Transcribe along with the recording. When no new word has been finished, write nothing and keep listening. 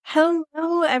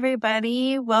Hello,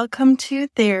 everybody. Welcome to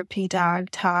Therapy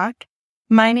Dog Talk.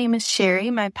 My name is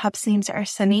Sherry. My pups' names are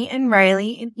Sunny and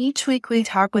Riley, and each week we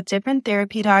talk with different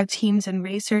therapy dog teams and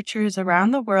researchers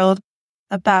around the world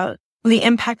about the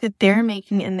impact that they're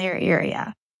making in their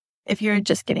area. If you're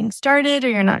just getting started or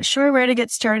you're not sure where to get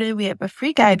started, we have a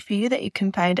free guide for you that you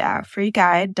can find at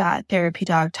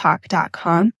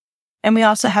freeguide.therapydogtalk.com. And we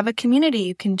also have a community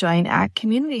you can join at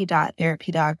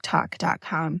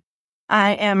community.therapydogtalk.com.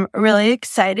 I am really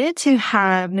excited to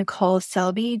have Nicole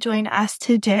Selby join us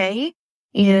today,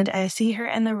 and I see her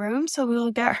in the room, so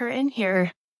we'll get her in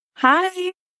here.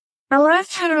 Hi. Hello.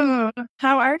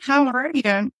 How are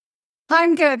you?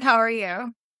 I'm good. How are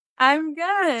you? I'm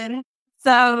good.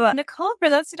 So, Nicole, for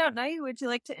those who don't know you, would you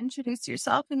like to introduce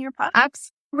yourself and your pup?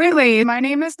 Absolutely. My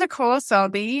name is Nicole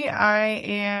Selby. I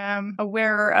am a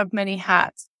wearer of many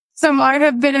hats. So I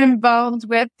have been involved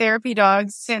with therapy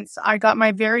dogs since I got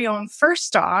my very own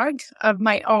first dog of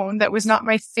my own that was not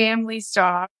my family's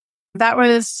dog. That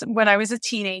was when I was a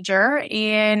teenager,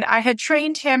 and I had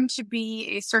trained him to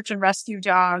be a search and rescue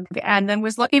dog and then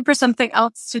was looking for something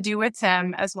else to do with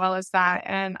him as well as that.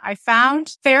 And I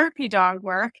found therapy dog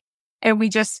work and we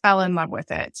just fell in love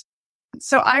with it.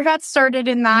 So I got started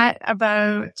in that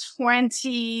about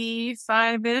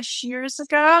 25-ish years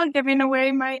ago, giving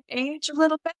away my age a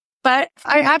little bit. But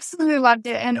I absolutely loved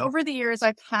it. And over the years,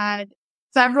 I've had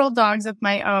several dogs of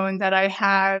my own that I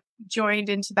have joined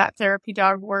into that therapy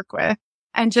dog work with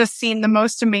and just seen the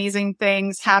most amazing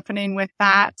things happening with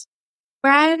that.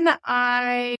 When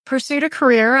I pursued a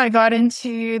career, I got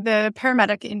into the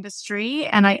paramedic industry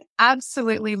and I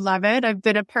absolutely love it. I've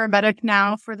been a paramedic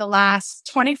now for the last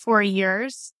 24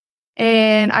 years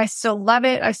and I still love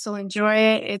it. I still enjoy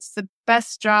it. It's the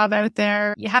best job out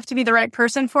there. You have to be the right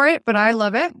person for it, but I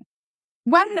love it.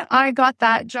 When I got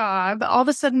that job, all of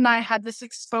a sudden I had this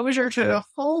exposure to a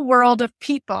whole world of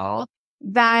people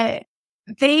that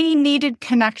they needed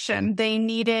connection. They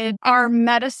needed our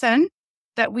medicine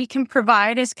that we can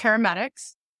provide as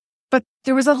paramedics, but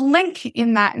there was a link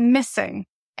in that missing,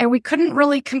 and we couldn't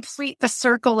really complete the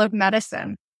circle of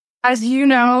medicine. As you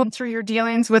know, through your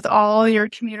dealings with all your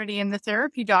community in the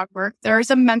therapy dog work, there is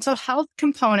a mental health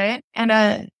component and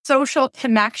a social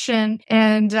connection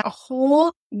and a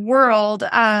whole world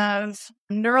of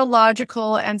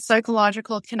neurological and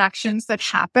psychological connections that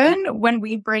happen when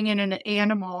we bring in an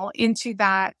animal into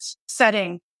that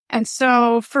setting. And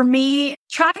so for me,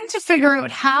 trying to figure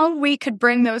out how we could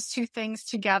bring those two things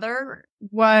together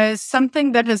was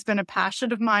something that has been a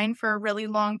passion of mine for a really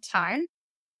long time.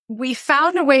 We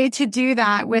found a way to do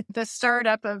that with the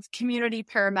startup of community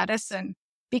paramedicine,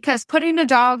 because putting a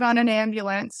dog on an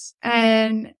ambulance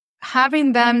and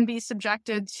having them be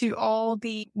subjected to all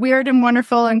the weird and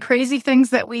wonderful and crazy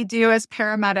things that we do as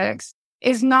paramedics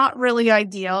is not really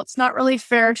ideal. It's not really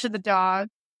fair to the dog.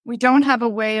 We don't have a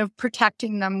way of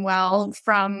protecting them well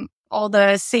from all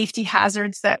the safety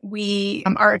hazards that we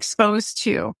are exposed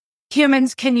to.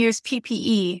 Humans can use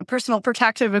PPE, personal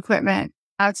protective equipment.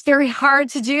 It's very hard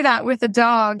to do that with a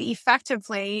dog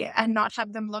effectively and not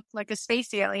have them look like a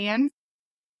space alien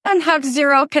and have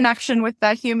zero connection with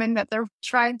that human that they're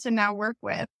trying to now work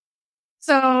with.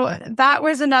 So that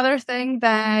was another thing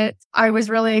that I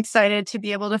was really excited to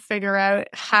be able to figure out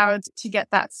how to get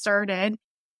that started.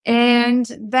 And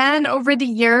then over the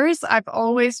years, I've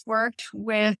always worked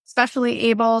with specially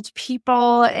abled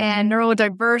people and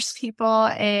neurodiverse people.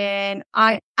 And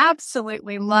I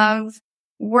absolutely love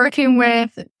working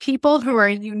with people who are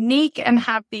unique and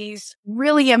have these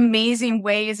really amazing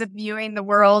ways of viewing the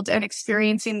world and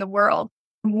experiencing the world.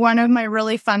 One of my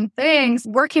really fun things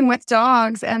working with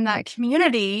dogs and that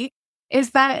community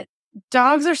is that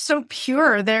dogs are so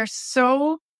pure. They're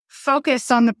so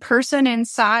focused on the person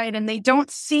inside and they don't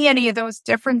see any of those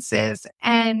differences.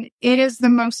 And it is the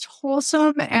most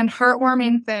wholesome and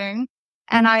heartwarming thing.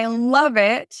 And I love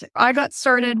it. I got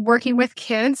started working with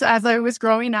kids as I was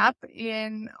growing up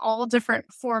in all different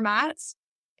formats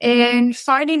and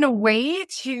finding a way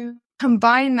to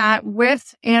combine that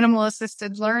with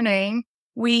animal-assisted learning.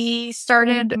 We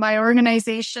started my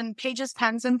organization, Pages,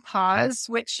 Pens, and Paws,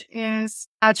 which is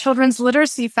a children's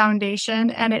literacy foundation,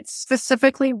 and it's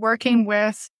specifically working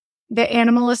with the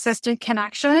animal-assisted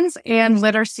connections and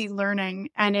literacy learning.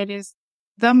 And it is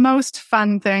the most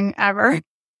fun thing ever.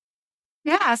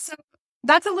 Yeah, so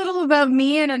that's a little about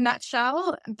me in a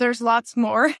nutshell. There's lots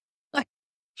more.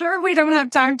 Sure, we don't have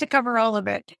time to cover all of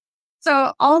it.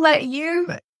 So I'll let you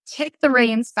take the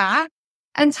reins back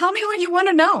and tell me what you want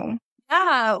to know.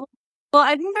 Yeah. Well,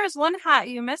 I think there's one hat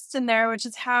you missed in there, which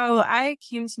is how I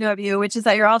came to know of you, which is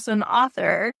that you're also an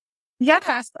author.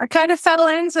 Yes, I kind of fell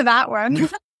into that one.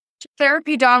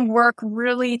 therapy dog work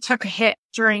really took a hit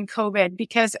during COVID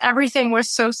because everything was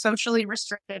so socially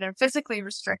restricted and physically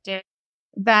restricted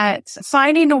that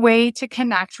finding a way to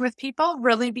connect with people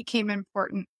really became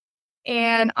important.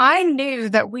 And I knew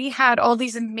that we had all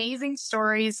these amazing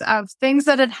stories of things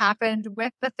that had happened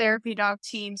with the therapy dog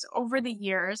teams over the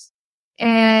years.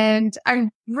 And I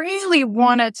really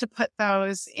wanted to put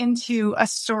those into a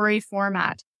story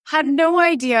format. Had no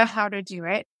idea how to do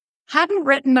it. Hadn't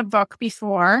written a book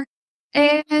before.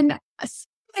 And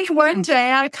one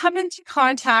day I come into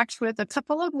contact with a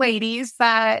couple of ladies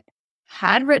that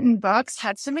had written books,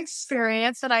 had some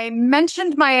experience, and I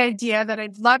mentioned my idea that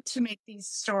I'd love to make these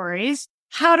stories.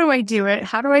 How do I do it?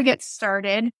 How do I get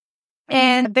started?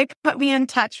 And they put me in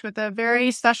touch with a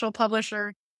very special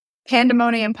publisher,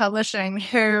 Pandemonium Publishing,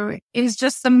 who is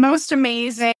just the most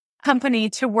amazing company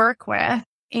to work with.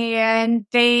 And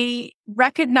they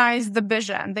recognized the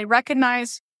vision. They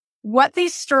recognized what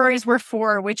these stories were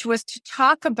for, which was to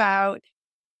talk about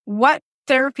what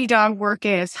therapy dog work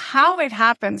is, how it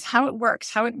happens, how it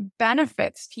works, how it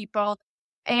benefits people,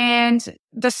 and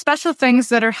the special things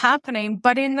that are happening,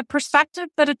 but in the perspective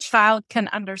that a child can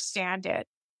understand it.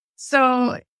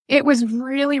 So it was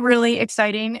really, really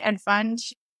exciting and fun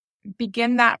to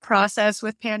begin that process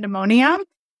with Pandemonium.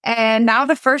 And now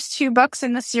the first 2 books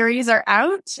in the series are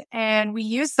out, and we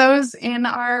use those in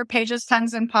our Pages,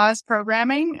 Pens, and Paws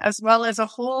programming, as well as a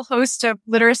whole host of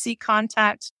literacy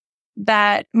content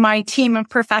that my team of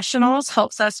professionals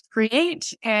helps us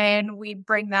create. And we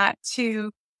bring that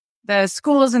to the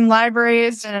schools and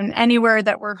libraries and anywhere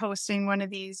that we're hosting one of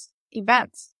these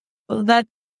events. Well, that's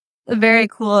very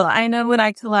cool. I know when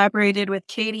I collaborated with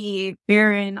Katie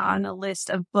Barron on a list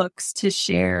of books to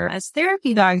share as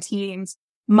therapy dog teams,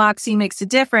 Moxie Makes a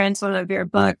Difference, one of your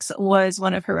books, was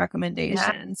one of her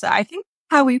recommendations. So I think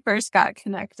how we first got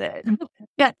connected.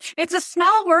 Yeah, it's a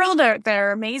small world out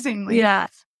there, amazingly. Yeah.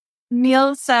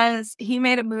 Neil says he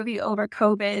made a movie over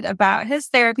COVID about his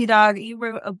therapy dog. He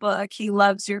wrote a book. He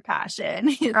loves your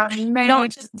passion. Don't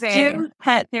just do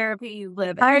pet therapy, you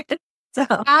live it. So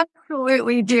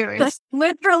absolutely do. It's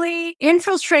literally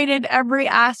infiltrated every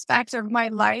aspect of my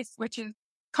life, which is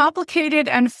complicated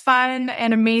and fun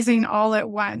and amazing all at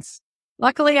once.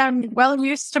 Luckily, I'm well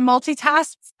used to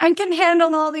multitasks and can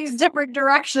handle all these different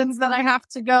directions that I have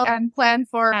to go and plan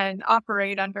for and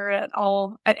operate under it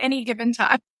all at any given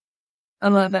time. I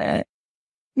love it.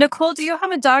 Nicole, do you have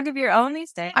a dog of your own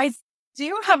these days? I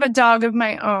do have a dog of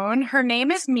my own. Her name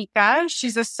is Mika.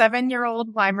 She's a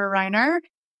 7-year-old Weimaraner,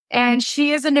 and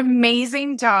she is an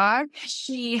amazing dog.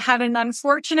 She had an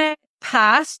unfortunate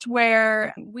past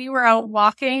where we were out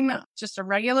walking, just a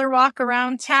regular walk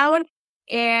around town,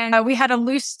 and we had a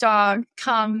loose dog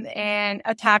come and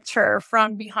attacked her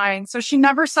from behind. So she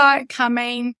never saw it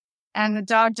coming. And the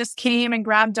dog just came and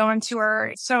grabbed onto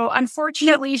her. So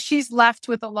unfortunately, she's left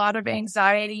with a lot of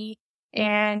anxiety,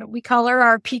 and we call her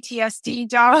our PTSD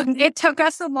dog. It took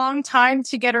us a long time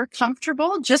to get her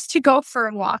comfortable just to go for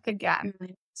a walk again.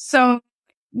 So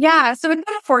yeah, so it's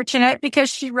unfortunate because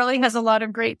she really has a lot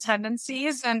of great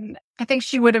tendencies, and I think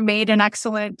she would have made an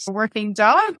excellent working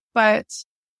dog, but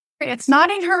it's not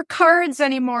in her cards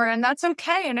anymore, and that's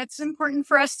okay. And it's important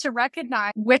for us to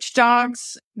recognize which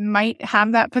dogs might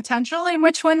have that potential and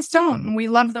which ones don't. We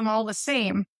love them all the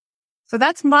same. So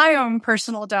that's my own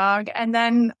personal dog. And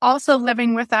then also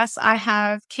living with us, I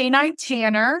have Nicole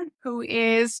Tanner, who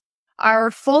is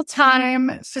our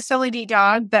full-time facility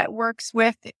dog that works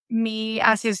with me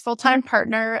as his full-time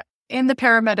partner in the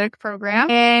paramedic program.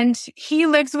 And he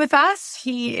lives with us.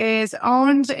 He is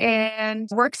owned and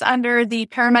works under the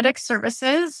paramedic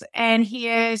services. And he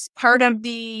is part of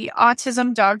the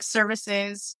Autism Dog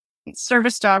Services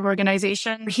service dog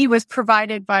organization. He was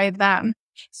provided by them.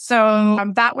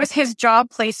 So that was his job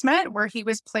placement, where he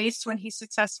was placed when he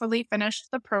successfully finished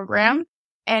the program.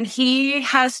 And he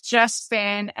has just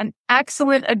been an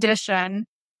excellent addition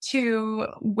to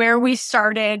where we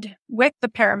started with the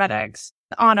paramedics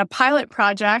on a pilot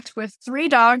project with 3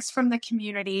 dogs from the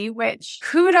community, which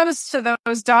kudos to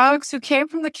those dogs who came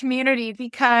from the community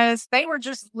because they were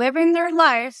just living their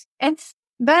life. And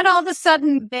then all of a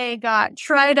sudden they got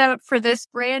tried out for this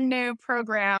brand new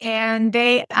program, and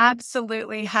they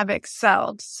absolutely have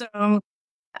excelled. So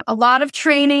a lot of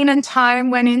training and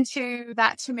time went into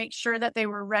that to make sure that they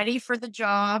were ready for the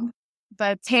job.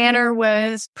 But Tanner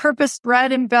was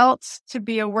purpose-bred and built to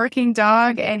be a working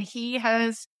dog, and he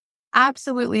has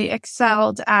absolutely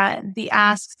excelled at the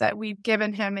asks that we've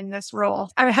given him in this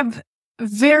role. I have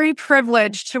very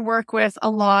privileged to work with a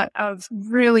lot of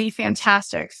really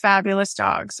fantastic, fabulous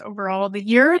dogs over all the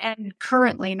year and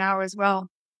currently now as well.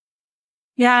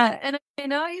 Yeah. And I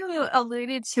know you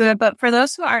alluded to it, but for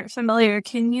those who aren't familiar,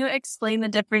 can you explain the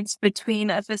difference between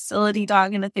a facility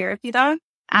dog and a therapy dog?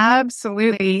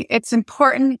 Absolutely. It's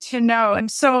important to know. And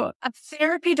so a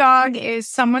therapy dog is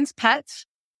someone's pet,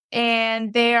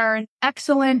 and they are an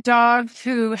excellent dog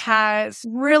who has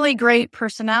really great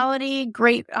personality,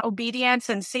 great obedience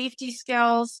and safety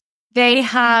skills. They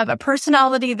have a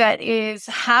personality that is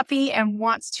happy and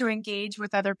wants to engage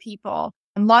with other people.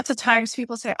 And lots of times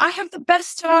people say, I have the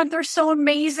best dog. They're so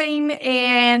amazing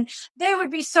and they would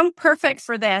be so perfect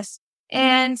for this.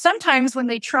 And sometimes when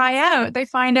they try out, they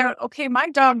find out, okay, my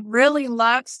dog really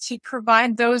loves to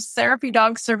provide those therapy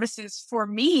dog services for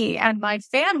me and my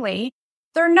family.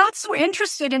 They're not so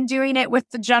interested in doing it with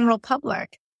the general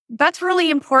public. That's really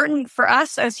important for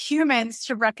us as humans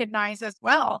to recognize as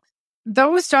well.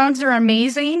 Those dogs are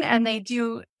amazing and they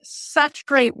do such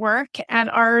great work. And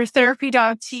our therapy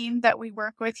dog team that we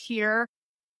work with here,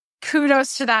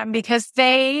 kudos to them because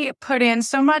they put in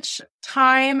so much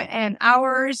time and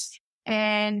hours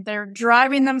and they're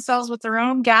driving themselves with their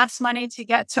own gas money to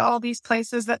get to all these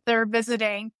places that they're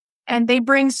visiting. And they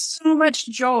bring so much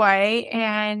joy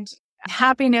and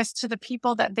happiness to the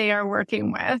people that they are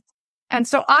working with. And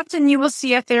so often you will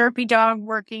see a therapy dog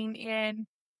working in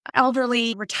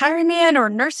elderly retirement or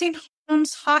nursing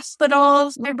homes,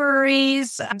 hospitals,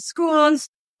 libraries, schools,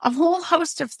 a whole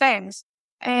host of things.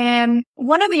 And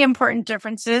one of the important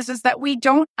differences is that we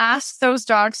don't ask those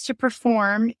dogs to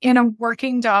perform in a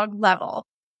working dog level.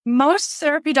 Most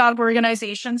therapy dog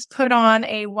organizations put on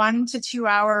a 1 to 2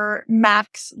 hour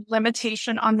max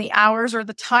limitation on the hours or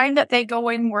the time that they go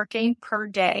in working per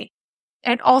day.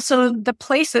 And also the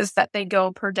places that they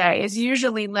go per day is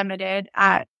usually limited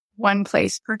at one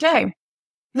place per day.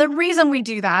 The reason we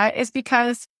do that is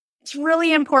because it's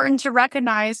really important to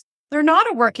recognize they're not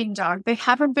a working dog. They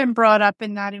haven't been brought up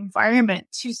in that environment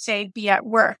to, say, be at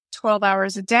work 12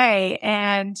 hours a day.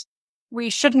 And we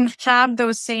shouldn't have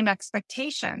those same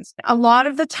expectations. A lot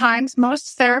of the times,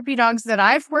 most therapy dogs that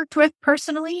I've worked with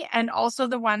personally, and also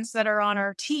the ones that are on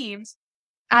our teams,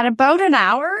 at about an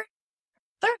hour,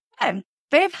 they're done.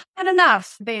 They've had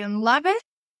enough. They love it.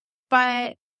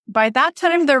 But by that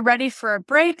time, they're ready for a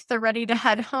break. They're ready to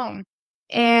head home.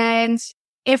 And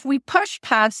if we push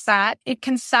past that, it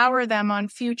can sour them on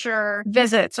future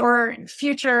visits or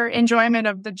future enjoyment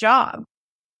of the job.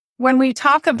 When we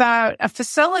talk about a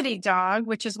facility dog,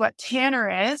 which is what Tanner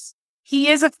is, he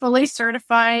is a fully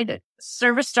certified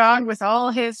service dog with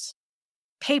all his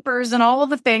papers and all of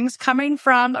the things coming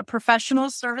from a professional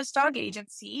service dog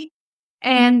agency.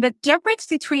 And the difference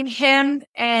between him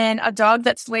and a dog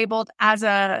that's labeled as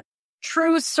a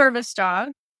true service dog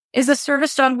is a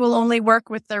service dog will only work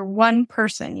with their one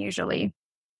person usually.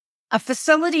 A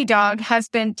facility dog has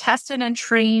been tested and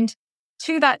trained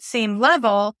to that same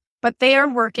level, but they are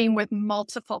working with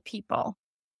multiple people.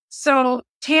 So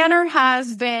Tanner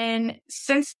has been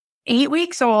since 8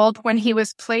 weeks old when he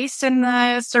was placed in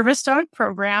the service dog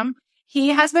program. He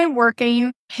has been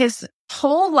working his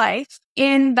whole life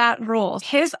in that role.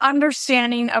 His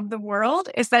understanding of the world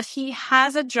is that he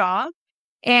has a job,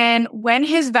 and when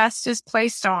his vest is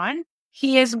placed on,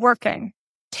 he is working.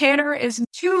 Tanner is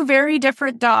two very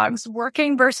different dogs,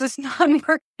 working versus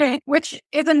non-working, which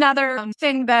is another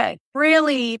thing that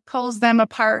really pulls them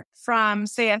apart from,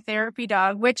 say, a therapy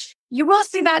dog, which you will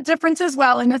see that difference as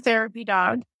well in a therapy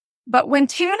dog. But when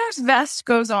Tanner's vest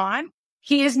goes on,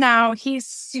 he's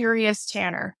serious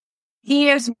Tanner. He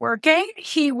is working.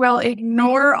 He will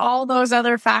ignore all those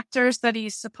other factors that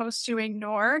he's supposed to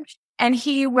ignore, and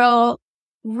he will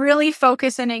really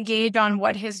focus and engage on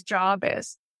what his job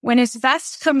is. When his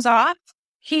vest comes off,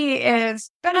 he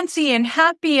is bouncy and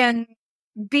happy and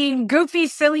being goofy,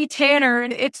 silly Tanner.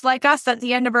 And it's like us at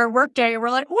the end of our workday.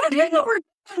 We're like, what is it we're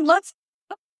doing?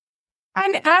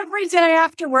 And every day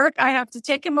after work, I have to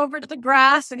take him over to the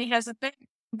grass, and he has a big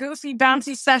goofy,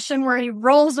 bouncy session where he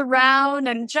rolls around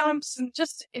and jumps and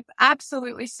just, it's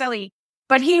absolutely silly.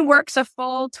 But he works a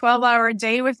full 12-hour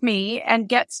day with me and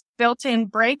gets built-in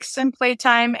breaks and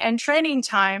playtime and training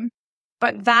time.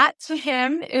 But that to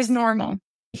him is normal.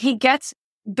 He gets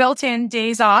built-in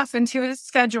days off into his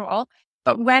schedule.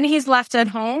 But when he's left at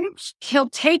home, he'll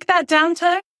take that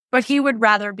downtime, but he would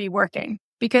rather be working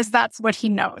because that's what he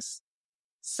knows.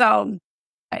 So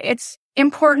it's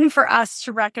important for us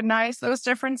to recognize those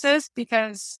differences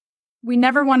because we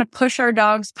never want to push our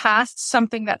dogs past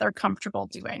something that they're comfortable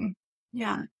doing.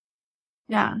 Yeah.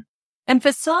 Yeah. And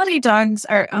facility dogs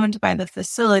are owned by the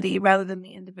facility rather than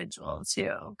the individual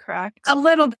too, correct? A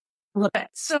little bit.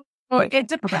 So it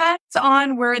depends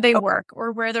on where they work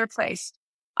or where they're placed.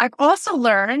 I've also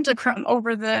learned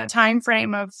over the time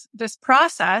frame of this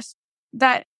process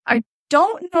that I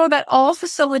don't know that all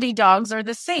facility dogs are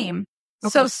the same.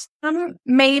 Okay. So some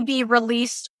may be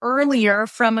released earlier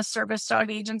from a service dog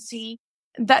agency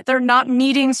that they're not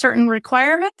meeting certain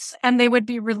requirements and they would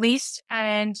be released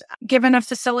and given a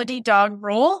facility dog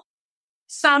role.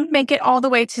 Some make it all the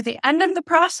way to the end of the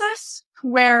process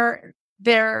where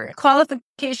their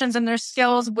qualifications and their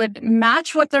skills would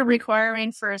match what they're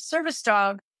requiring for a service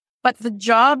dog, but the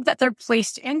job that they're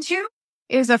placed into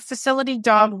is a facility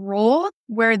dog role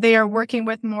where they are working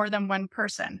with more than one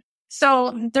person.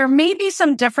 So there may be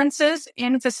some differences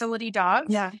in facility dogs.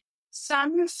 Yeah.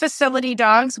 Some facility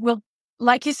dogs will,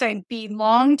 like you say,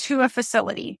 belong to a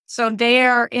facility. So they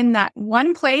are in that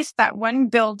one place, that one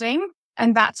building,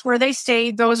 and that's where they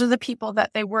stay. Those are the people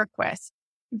that they work with.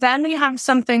 Then we have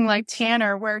something like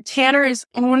Tanner, where Tanner is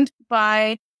owned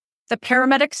by the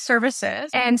paramedic services.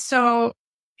 And so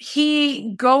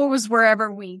he goes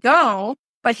wherever we go,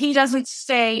 but he doesn't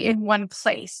stay in one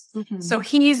place. Mm-hmm. So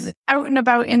he's out and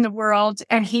about in the world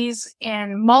and he's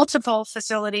in multiple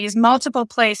facilities, multiple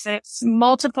places,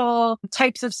 multiple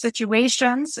types of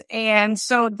situations. And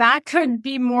so that could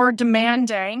be more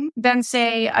demanding than,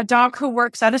 say, a dog who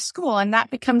works at a school and that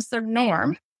becomes their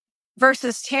norm.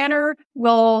 Versus Tanner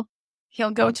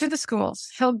he'll go to the schools.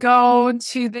 He'll go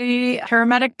to the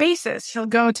paramedic bases. He'll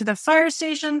go to the fire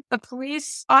station, the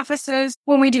police offices.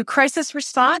 When we do crisis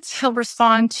response, he'll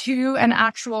respond to an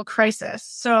actual crisis.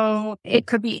 So it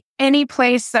could be any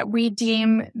place that we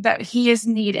deem that he is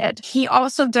needed. He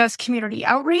also does community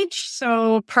outreach.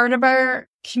 So part of our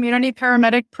community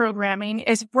paramedic programming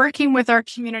is working with our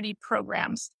community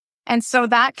programs. And so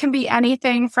that can be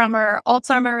anything from our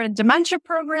Alzheimer and dementia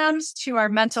programs to our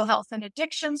mental health and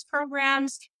addictions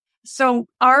programs. So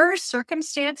our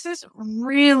circumstances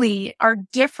really are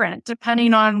different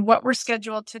depending on what we're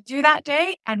scheduled to do that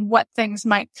day and what things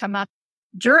might come up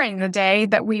during the day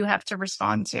that we have to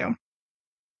respond to.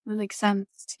 That makes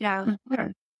sense. Yeah. Mm-hmm.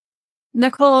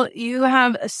 Nicole, you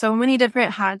have so many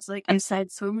different hats, like I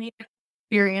said, so many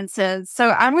experiences. So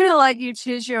I'm going to let you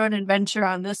choose your own adventure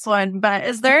on this one. But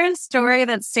is there a story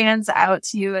that stands out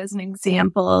to you as an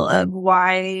example of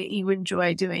why you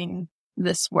enjoy doing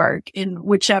this work in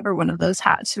whichever one of those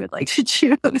hats you would like to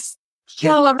choose?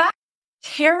 Well, that's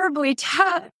terribly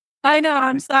tough. I know.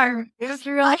 I'm sorry. It's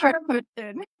really hard.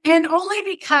 And only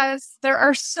because there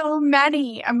are so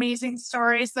many amazing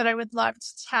stories that I would love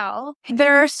to tell.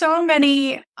 There are so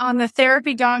many on the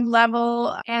therapy dog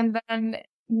level and then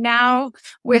now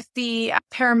with the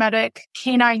paramedic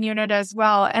canine unit as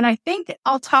well. And I think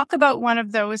I'll talk about one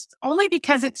of those only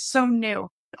because it's so new.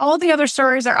 All the other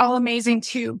stories are all amazing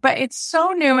too, but it's so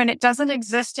new and it doesn't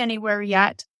exist anywhere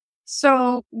yet.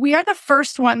 So we are the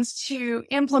first ones to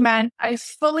implement a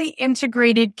fully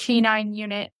integrated canine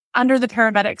unit under the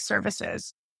paramedic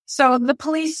services. So the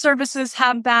police services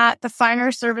have that. The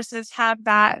fire services have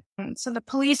that. So the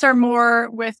police are more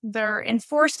with their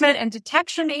enforcement and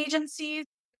detection agencies.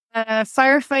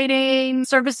 Firefighting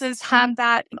services have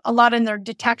that a lot in their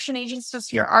detection agencies,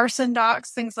 so your arson dogs,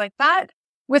 things like that.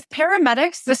 With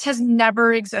paramedics, this has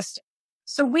never existed.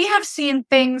 So we have seen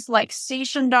things like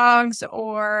station dogs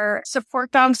or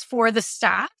support dogs for the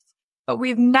staff, but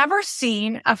we've never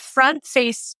seen a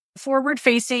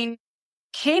forward-facing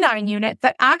canine unit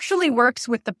that actually works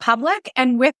with the public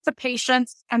and with the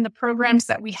patients and the programs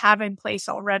that we have in place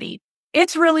already.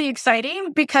 It's really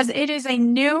exciting because it is a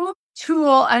new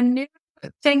tool, a new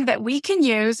thing that we can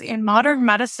use in modern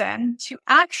medicine to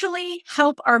actually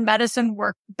help our medicine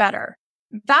work better.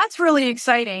 That's really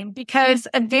exciting because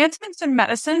advancements in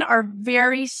medicine are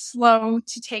very slow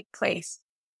to take place.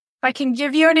 If I can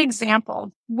give you an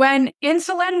example, when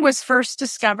insulin was first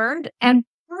discovered and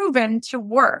proven to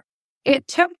work, it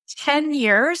took 10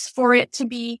 years for it to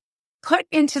be put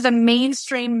into the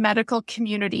mainstream medical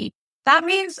community. That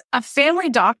means a family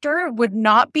doctor would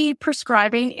not be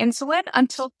prescribing insulin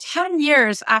until 10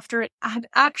 years after it had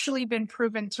actually been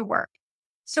proven to work.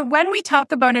 So when we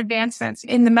talk about advancements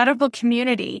in the medical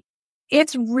community,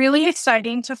 it's really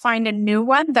exciting to find a new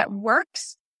one that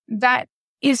works, that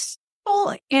is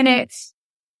full in its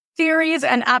theories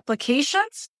and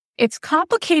applications. It's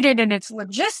complicated in its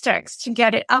logistics to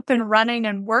get it up and running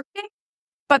and working,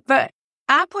 but the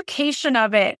application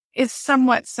of it is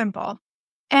somewhat simple.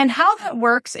 And how that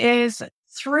works is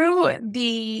through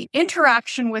the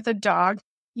interaction with a dog,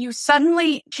 you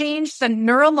suddenly change the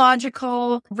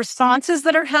neurological responses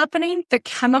that are happening, the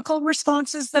chemical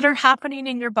responses that are happening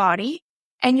in your body,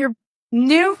 and your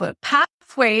new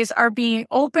pathways are being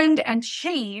opened and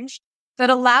changed that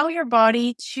allow your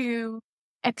body to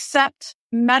accept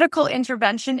medical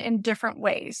intervention in different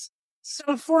ways.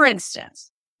 So for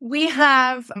instance, we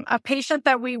have a patient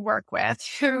that we work with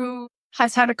who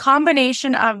has had a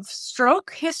combination of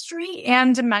stroke history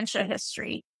and dementia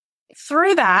history.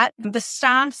 Through that, the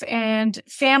staff and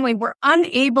family were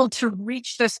unable to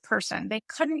reach this person. They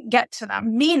couldn't get to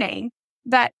them, meaning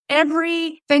that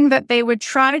everything that they would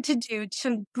try to do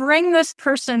to bring this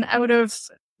person out of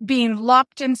being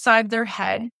locked inside their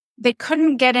head, they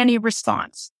couldn't get any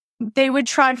response. They would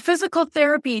try physical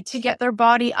therapy to get their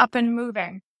body up and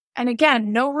moving. And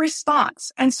again, no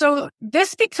response. And so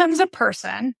this becomes a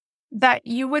person that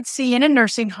you would see in a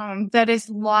nursing home that is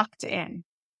locked in.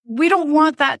 We don't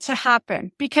want that to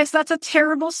happen because that's a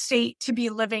terrible state to be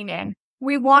living in.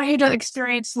 We want you to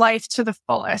experience life to the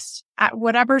fullest at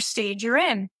whatever stage you're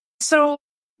in. So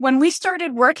when we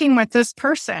started working with this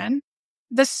person,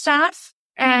 the staff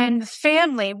and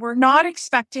family were not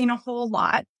expecting a whole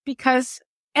lot because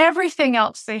everything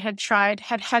else they had tried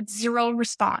had had zero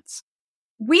response.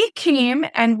 We came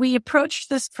and we approached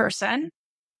this person,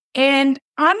 and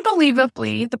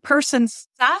unbelievably, the person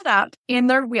sat up in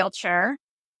their wheelchair.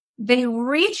 They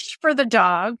reached for the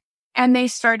dog and they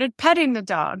started petting the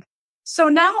dog. So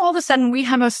now all of a sudden we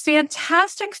have a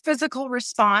fantastic physical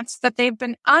response that they've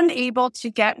been unable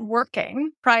to get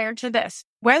working prior to this.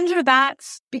 Whether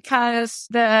that's because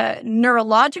the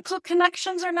neurological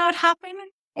connections are not happening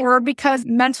or because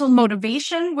mental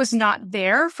motivation was not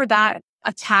there for that,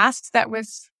 a task that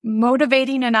was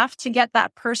motivating enough to get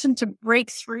that person to break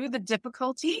through the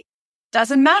difficulty,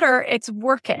 doesn't matter. It's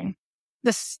working.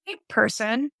 The same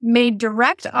person made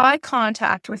direct eye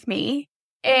contact with me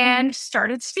and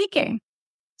started speaking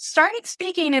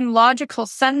in logical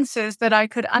sentences that I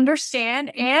could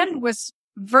understand and was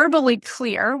verbally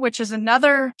clear, which is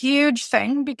another huge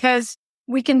thing because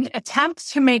we can attempt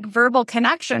to make verbal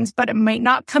connections, but it might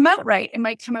not come out right. It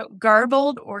might come out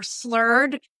garbled or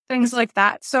slurred, things like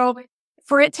that. So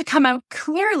for it to come out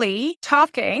clearly,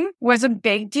 talking was a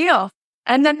big deal.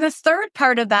 And then the third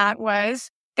part of that was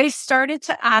they started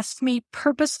to ask me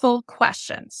purposeful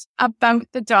questions about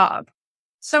the dog.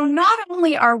 So not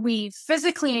only are we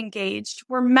physically engaged,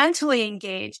 we're mentally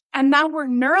engaged, and now we're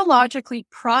neurologically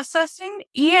processing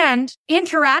and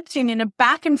interacting in a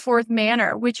back and forth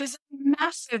manner, which is a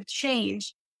massive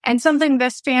change and something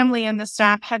this family and the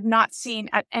staff had not seen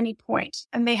at any point,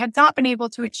 and they had not been able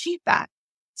to achieve that.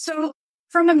 So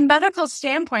from a medical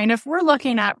standpoint, if we're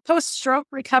looking at post-stroke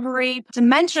recovery,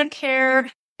 dementia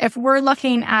care, if we're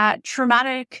looking at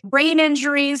traumatic brain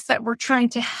injuries that we're trying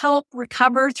to help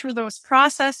recover through those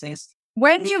processes,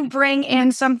 when you bring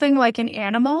in something like an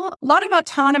animal, a lot of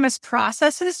autonomous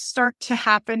processes start to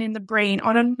happen in the brain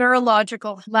on a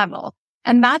neurological level.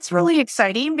 And that's really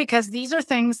exciting because these are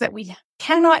things that we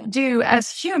cannot do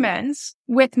as humans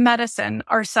with medicine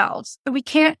ourselves. We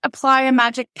can't apply a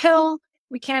magic pill.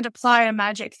 We can't apply a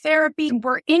magic therapy.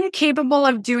 We're incapable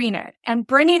of doing it. And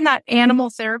bringing that animal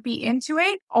therapy into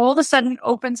it all of a sudden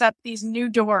opens up these new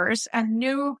doors and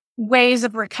new ways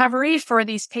of recovery for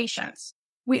these patients.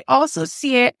 We also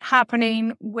see it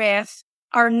happening with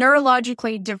our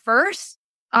neurologically diverse.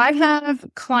 I have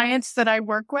clients that I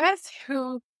work with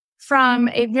who, from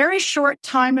a very short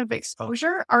time of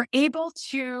exposure, are able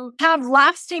to have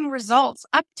lasting results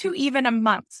up to even a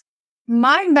month.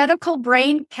 My medical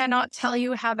brain cannot tell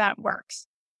you how that works.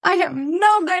 I have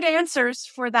no good answers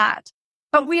for that.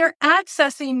 But we are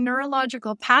accessing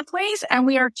neurological pathways and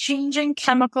we are changing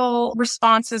chemical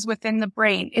responses within the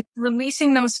brain. It's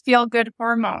releasing those feel-good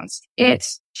hormones.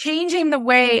 It's changing the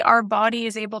way our body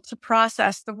is able to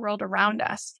process the world around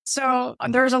us. So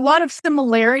there's a lot of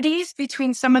similarities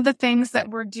between some of the things that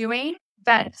we're doing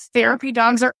that therapy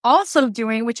dogs are also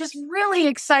doing, which is really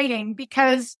exciting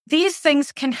because these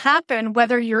things can happen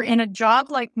whether you're in a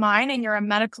job like mine and you're a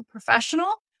medical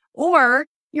professional, or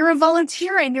you're a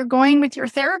volunteer and you're going with your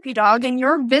therapy dog and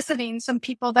you're visiting some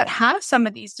people that have some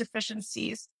of these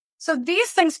deficiencies. So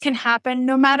these things can happen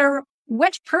no matter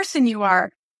which person you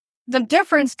are. The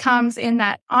difference comes in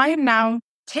that I'm now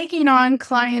taking on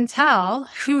clientele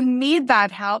who need that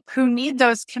help, who need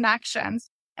those connections.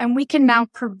 And we can now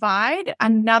provide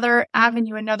another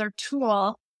avenue, another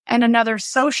tool, and another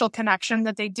social connection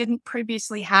that they didn't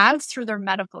previously have through their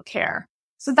medical care.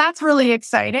 So that's really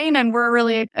exciting. And we're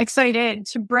really excited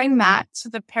to bring that to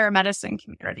the paramedicine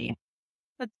community.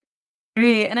 That's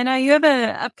great. And I know you have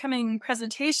an upcoming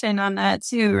presentation on that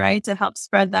too, right? To help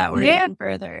spread that word even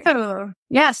further. Oh,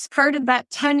 yes, part of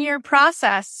that 10-year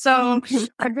process. So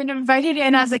I've been invited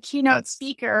in as a keynote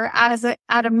speaker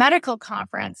at a medical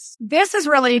conference. This is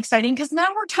really exciting because now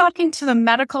we're talking to the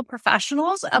medical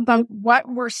professionals about what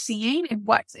we're seeing and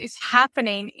what is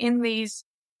happening in these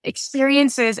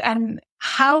experiences and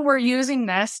how we're using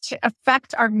this to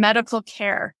affect our medical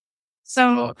care.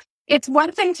 So it's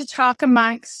one thing to talk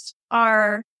amongst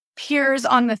our peers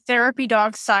on the therapy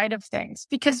dog side of things,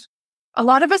 because a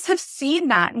lot of us have seen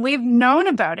that and we've known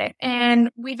about it and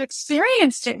we've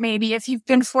experienced it maybe if you've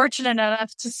been fortunate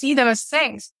enough to see those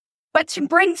things. But to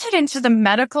bring it into the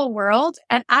medical world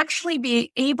and actually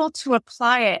be able to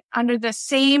apply it under the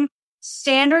same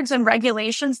standards and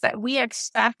regulations that we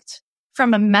expect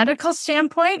from a medical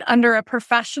standpoint under a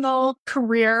professional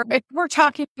career. If we're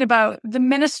talking about the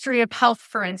Ministry of Health,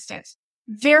 for instance,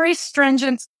 very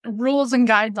stringent rules and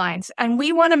guidelines. And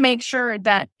we want to make sure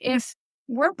that if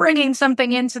we're bringing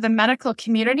something into the medical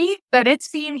community, that it's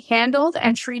being handled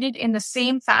and treated in the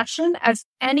same fashion as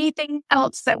anything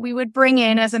else that we would bring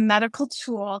in as a medical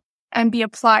tool and be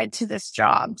applied to this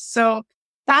job. So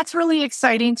that's really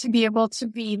exciting to be able to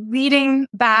be leading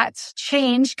that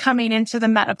change coming into the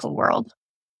medical world.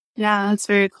 Yeah, that's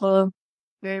very cool.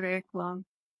 Very, very cool.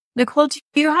 Nicole, do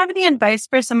you have any advice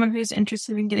for someone who's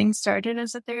interested in getting started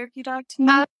as a therapy dog team?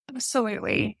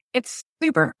 Absolutely. It's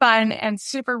super fun and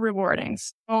super rewarding.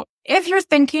 So if you're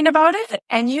thinking about it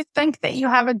and you think that you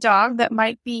have a dog that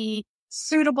might be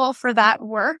suitable for that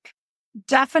work,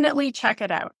 definitely check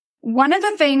it out. One of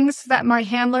the things that my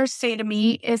handlers say to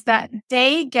me is that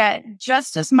they get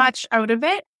just as much out of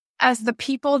it as the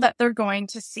people that they're going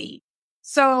to see.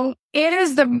 So it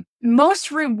is the most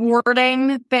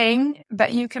rewarding thing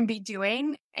that you can be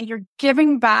doing. And you're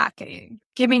giving back,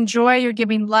 giving joy, you're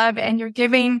giving love, and you're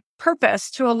giving purpose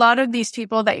to a lot of these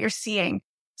people that you're seeing.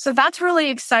 So that's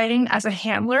really exciting as a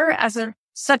handler,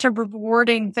 such a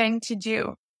rewarding thing to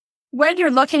do. When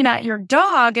you're looking at your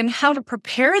dog and how to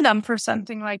prepare them for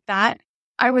something like that,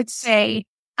 I would say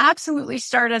absolutely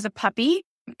start as a puppy.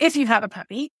 If you have a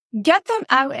puppy, get them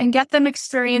out and get them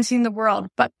experiencing the world,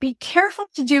 but be careful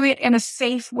to do it in a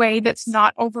safe way that's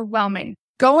not overwhelming.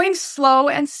 Going slow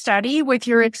and steady with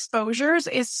your exposures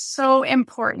is so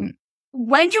important.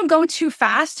 When you go too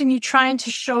fast and you're trying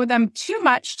to show them too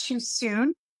much too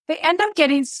soon, they end up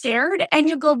getting scared and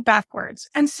you go backwards.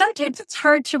 And sometimes it's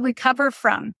hard to recover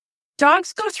from.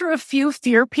 Dogs go through a few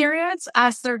fear periods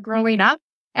as they're growing up,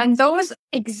 and those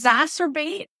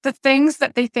exacerbate the things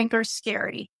that they think are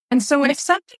scary. And so if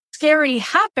something scary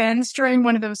happens during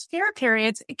one of those fear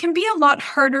periods, it can be a lot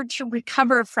harder to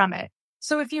recover from it.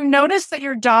 So if you notice that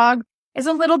your dog is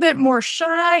a little bit more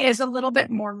shy, is a little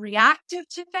bit more reactive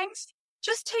to things,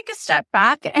 just take a step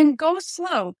back and go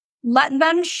slow. Let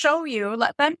them show you,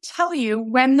 let them tell you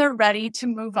when they're ready to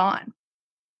move on.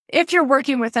 If you're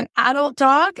working with an adult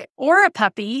dog or a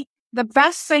puppy, the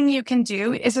best thing you can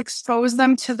do is expose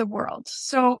them to the world.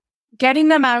 So getting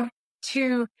them out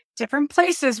to different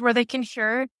places where they can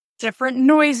hear different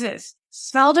noises,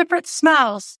 smell different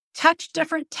smells, touch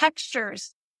different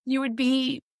textures. You would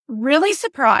be really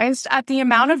surprised at the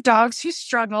amount of dogs who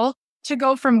struggle to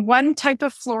go from one type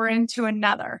of flooring to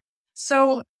another.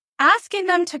 So asking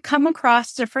them to come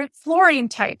across different flooring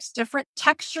types, different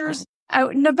textures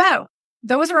out and about.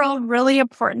 Those are all really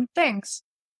important things.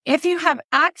 If you have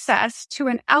access to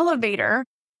an elevator,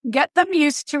 get them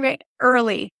used to it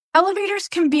early. Elevators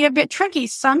can be a bit tricky.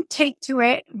 Some take to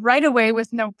it right away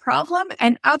with no problem,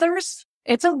 and others,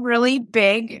 it's a really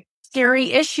big,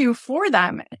 scary issue for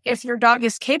them. If your dog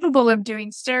is capable of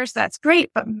doing stairs, that's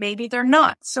great, but maybe they're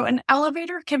not. So an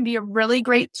elevator can be a really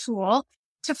great tool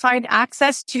to find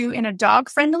access to in a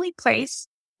dog-friendly place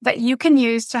that you can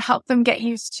use to help them get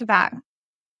used to that.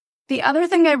 The other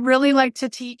thing I really like to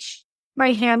teach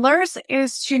my handlers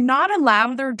is to not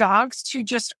allow their dogs to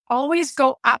just always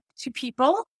go up to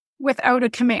people without a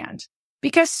command,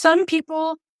 because some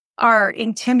people are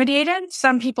intimidated.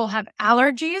 Some people have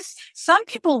allergies. Some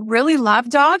people really love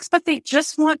dogs, but they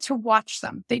just want to watch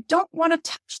them. They don't want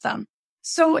to touch them.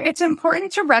 So it's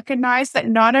important to recognize that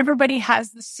not everybody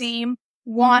has the same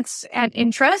wants and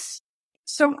interests.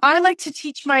 So I like to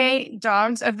teach my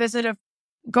dogs a visit of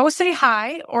go say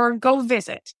hi or go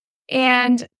visit.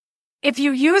 And if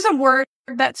you use a word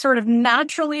that sort of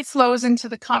naturally flows into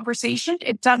the conversation,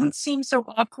 it doesn't seem so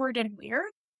awkward and weird.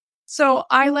 So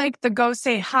I like the go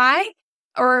say hi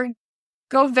or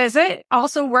go visit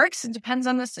also works. It depends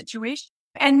on the situation.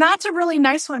 And that's a really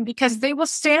nice one because they will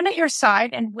stand at your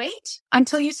side and wait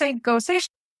until you say go say.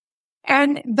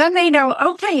 And then they know,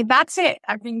 okay, that's it.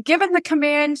 I've been given the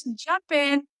command to jump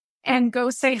in and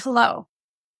go say hello.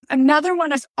 Another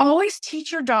one is always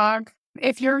teach your dog.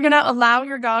 If you're going to allow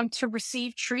your dog to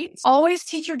receive treats, always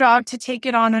teach your dog to take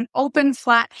it on an open,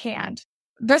 flat hand.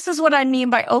 This is what I mean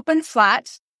by open,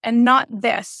 flat, and not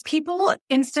this. People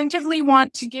instinctively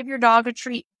want to give your dog a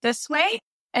treat this way,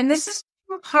 and this is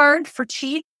too hard for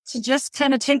teeth to just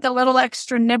kind of take a little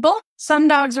extra nibble. Some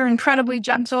dogs are incredibly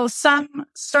gentle. Some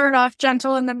start off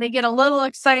gentle and then they get a little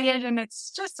excited and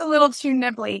it's just a little too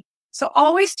nibbly. So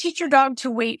always teach your dog to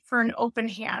wait for an open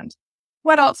hand.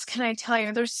 What else can I tell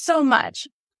you? There's so much.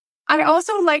 I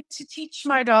also like to teach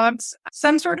my dogs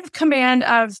some sort of command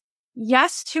of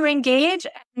yes to engage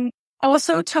and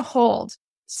also to hold.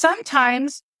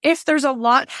 Sometimes if there's a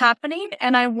lot happening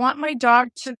and I want my dog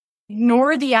to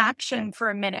ignore the action for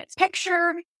a minute.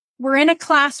 Picture we're in a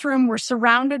classroom, we're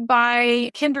surrounded by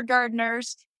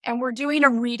kindergartners, and we're doing a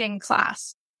reading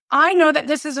class. I know that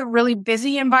this is a really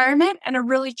busy environment and a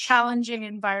really challenging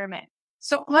environment.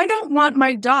 So I don't want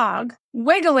my dog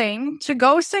wiggling to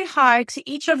go say hi to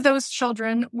each of those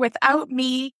children without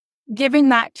me giving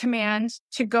that command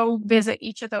to go visit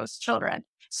each of those children.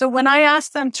 So when I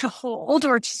ask them to hold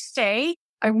or to stay,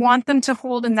 I want them to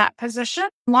hold in that position.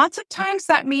 Lots of times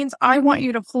that means I want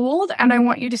you to hold and I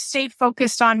want you to stay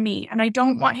focused on me. And I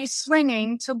don't want you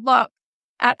swinging to look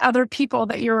at other people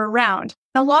that you're around.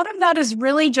 A lot of that is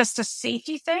really just a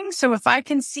safety thing. So if I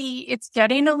can see it's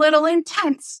getting a little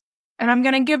intense and I'm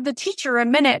going to give the teacher a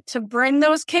minute to bring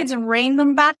those kids and rein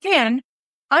them back in,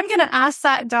 I'm going to ask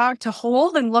that dog to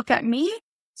hold and look at me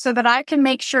so that I can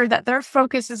make sure that their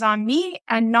focus is on me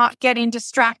and not getting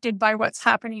distracted by what's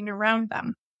happening around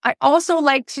them. I also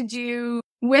like to do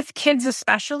with kids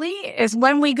especially is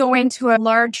when we go into a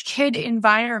large kid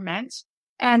environment.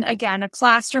 And again, a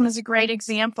classroom is a great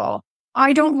example.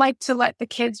 I don't like to let the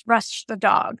kids rush the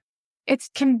dog. It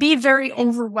can be very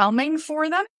overwhelming for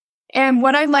them. And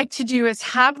what I like to do is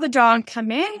have the dog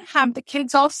come in, have the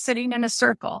kids all sitting in a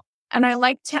circle. And I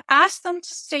like to ask them to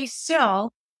stay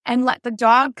still and let the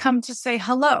dog come to say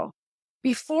hello.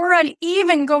 Before I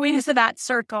even go into that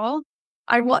circle,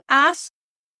 I will ask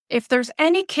if there's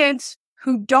any kids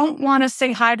who don't want to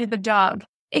say hi to the dog.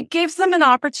 It gives them an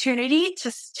opportunity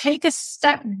to take a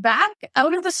step back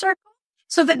out of the circle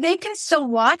so that they can still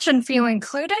watch and feel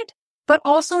included, but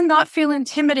also not feel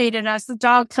intimidated as the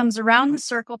dog comes around the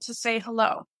circle to say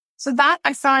hello. So that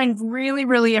I find really,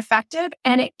 really effective.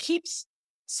 And it keeps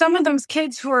some of those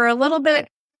kids who are a little bit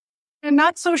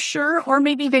not so sure, or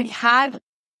maybe they had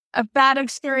a bad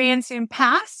experience in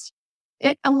past,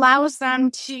 it allows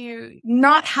them to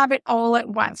not have it all at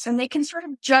once. And they can sort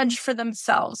of judge for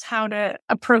themselves how to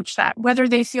approach that, whether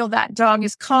they feel that dog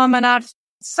is calm enough,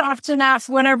 soft enough,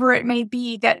 whatever it may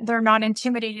be, that they're not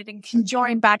intimidated and can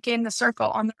join back in the circle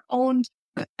on their own.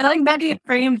 I like that you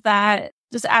framed that.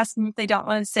 Just ask them if they don't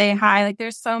want to say hi. Like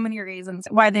there's so many reasons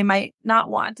why they might not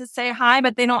want to say hi,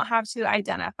 but they don't have to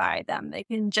identify them. They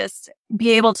can just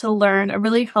be able to learn a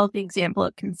really healthy example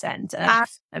of consent.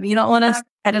 If you don't want to say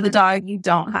hi to the dog, you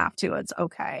don't have to. It's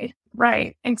okay.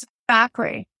 Right.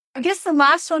 Exactly. I guess the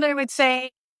last one I would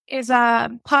say is a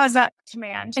pause up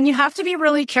command. And you have to be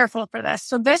really careful for this.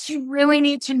 So this, you really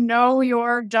need to know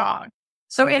your dog.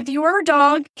 So if your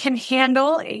dog can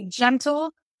handle a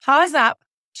gentle pause up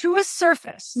to a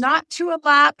surface, not to a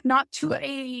lap, not to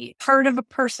a part of a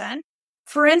person.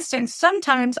 For instance,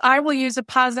 sometimes I will use a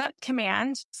pause up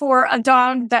command for a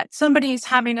dog that somebody's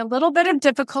having a little bit of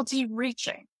difficulty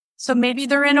reaching. So maybe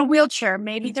they're in a wheelchair,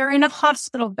 maybe they're in a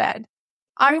hospital bed.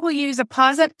 I will use a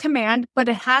pause up command, but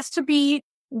it has to be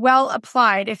well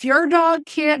applied. If your dog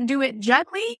can't do it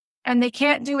gently and they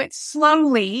can't do it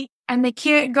slowly and they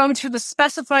can't go to the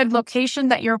specified location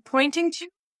that you're pointing to,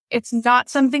 it's not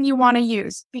something you want to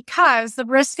use because the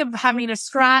risk of having a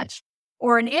scratch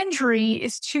or an injury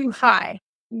is too high.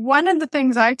 One of the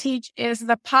things I teach is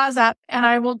the pause up, and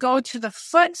I will go to the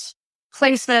foot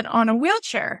placement on a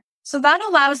wheelchair. So that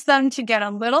allows them to get a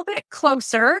little bit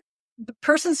closer. The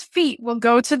person's feet will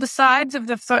go to the sides of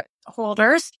the foot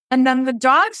holders, and then the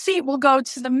dog's feet will go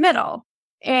to the middle.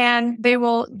 And they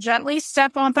will gently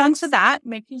step up onto that,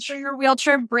 making sure your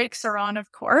wheelchair brakes are on,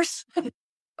 of course.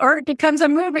 Or it becomes a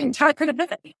moving target.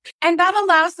 And that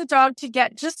allows the dog to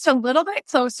get just a little bit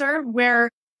closer where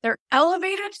they're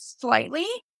elevated slightly.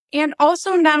 And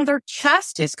also now their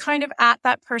chest is kind of at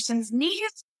that person's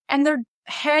knees and their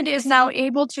head is now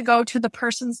able to go to the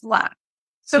person's lap.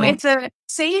 So it's a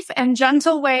safe and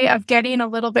gentle way of getting a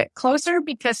little bit closer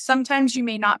because sometimes you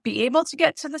may not be able to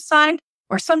get to the side,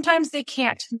 or sometimes they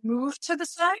can't move to the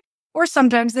side, or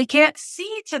sometimes they can't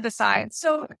see to the side.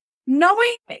 So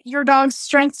knowing your dog's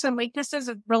strengths and weaknesses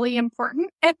is really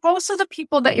important. And also the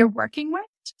people that you're working with,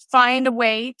 find a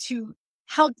way to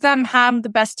help them have the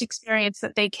best experience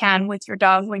that they can with your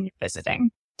dog when you're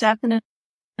visiting. Definitely.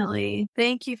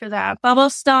 Thank you for that. Bubble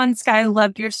Snow and Sky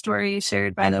loved your story you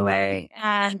shared, by the way.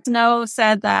 And Snow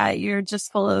said that you're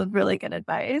just full of really good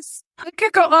advice. I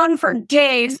could go on for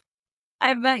days.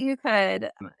 I bet you could.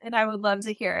 And I would love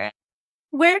to hear it.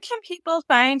 Where can people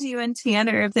find you and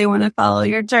Tanner if they want to follow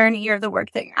your journey or the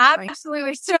work that you're doing?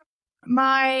 Absolutely. So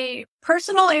my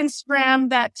personal Instagram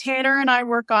that Tanner and I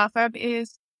work off of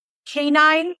is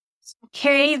K9,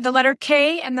 K, the letter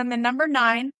K, and then the number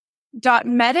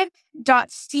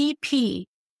 9.medic.cp.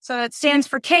 So that stands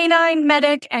for K9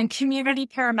 Medic and Community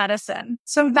Paramedicine.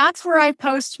 So that's where I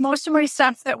post most of my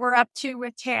stuff that we're up to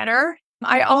with Tanner.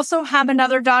 I also have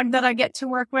another dog that I get to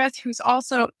work with who's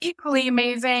also equally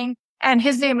amazing, and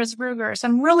his name is Ruger. So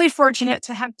I'm really fortunate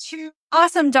to have two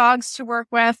awesome dogs to work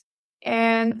with,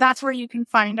 and that's where you can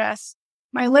find us.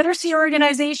 My literacy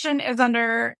organization is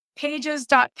under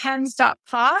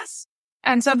pages.pens.pos.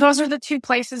 And so those are the two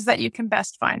places that you can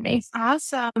best find me.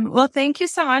 Awesome. Well, thank you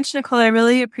so much, Nicole. I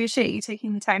really appreciate you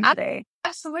taking the time today.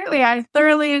 Absolutely. I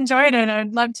thoroughly enjoyed it.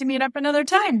 I'd love to meet up another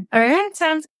time. All right.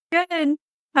 Sounds good.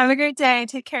 Have a great day.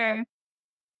 Take care.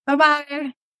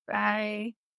 Bye-bye. Bye.